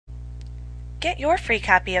Get your free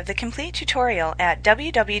copy of the complete tutorial at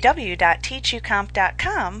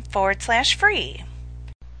www.teachucomp.com/free.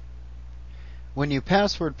 When you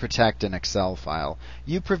password protect an Excel file,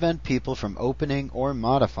 you prevent people from opening or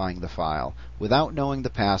modifying the file without knowing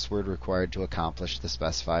the password required to accomplish the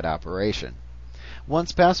specified operation.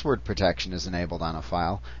 Once password protection is enabled on a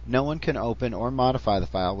file, no one can open or modify the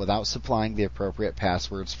file without supplying the appropriate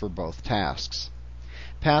passwords for both tasks.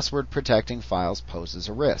 Password protecting files poses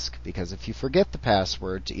a risk, because if you forget the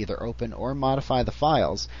password to either open or modify the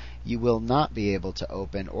files, you will not be able to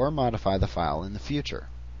open or modify the file in the future.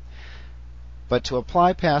 But to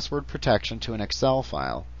apply password protection to an Excel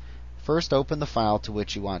file, first open the file to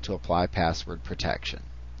which you want to apply password protection.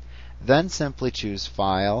 Then simply choose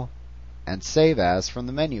File and Save As from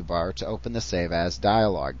the menu bar to open the Save As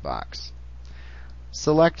dialog box.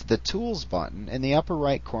 Select the Tools button in the upper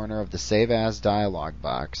right corner of the Save As dialog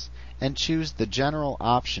box and choose the General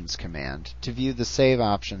Options command to view the Save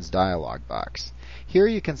Options dialog box. Here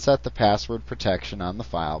you can set the password protection on the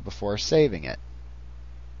file before saving it.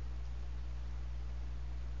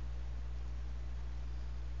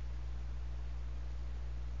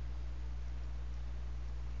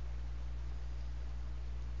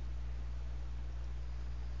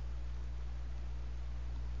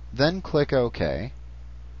 Then click OK,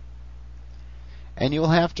 and you will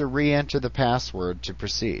have to re-enter the password to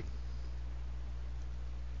proceed.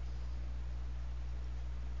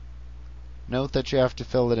 Note that you have to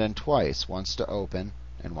fill it in twice, once to open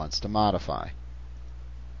and once to modify.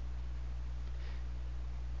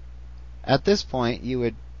 At this point, you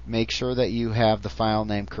would make sure that you have the file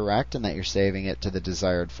name correct and that you're saving it to the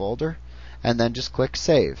desired folder, and then just click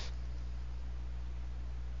Save.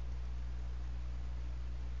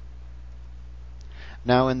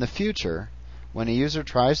 Now in the future, when a user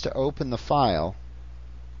tries to open the file,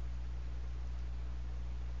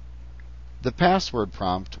 the password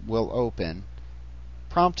prompt will open,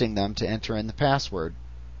 prompting them to enter in the password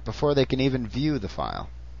before they can even view the file.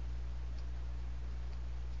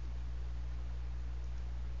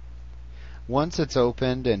 Once it's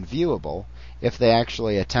opened and viewable, if they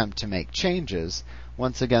actually attempt to make changes,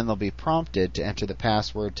 once again they'll be prompted to enter the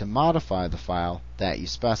password to modify the file that you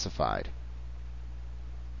specified.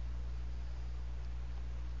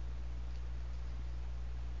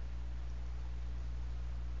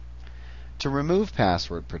 To remove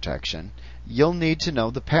password protection, you'll need to know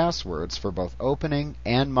the passwords for both opening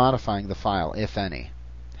and modifying the file, if any.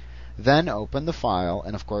 Then open the file,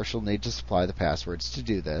 and of course you'll need to supply the passwords to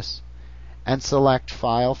do this, and select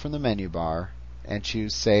File from the menu bar and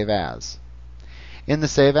choose Save As. In the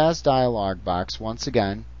Save As dialog box, once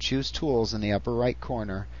again, choose Tools in the upper right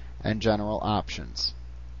corner and General Options.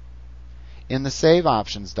 In the Save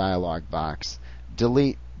Options dialog box,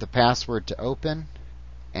 delete the password to open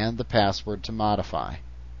and the password to modify.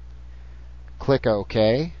 Click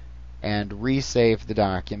OK and resave the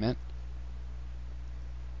document,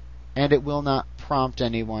 and it will not prompt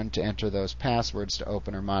anyone to enter those passwords to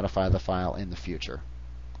open or modify the file in the future.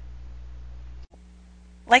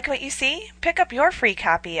 Like what you see? Pick up your free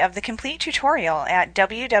copy of the complete tutorial at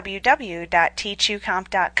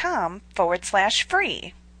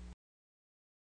www.teachucomp.com/free.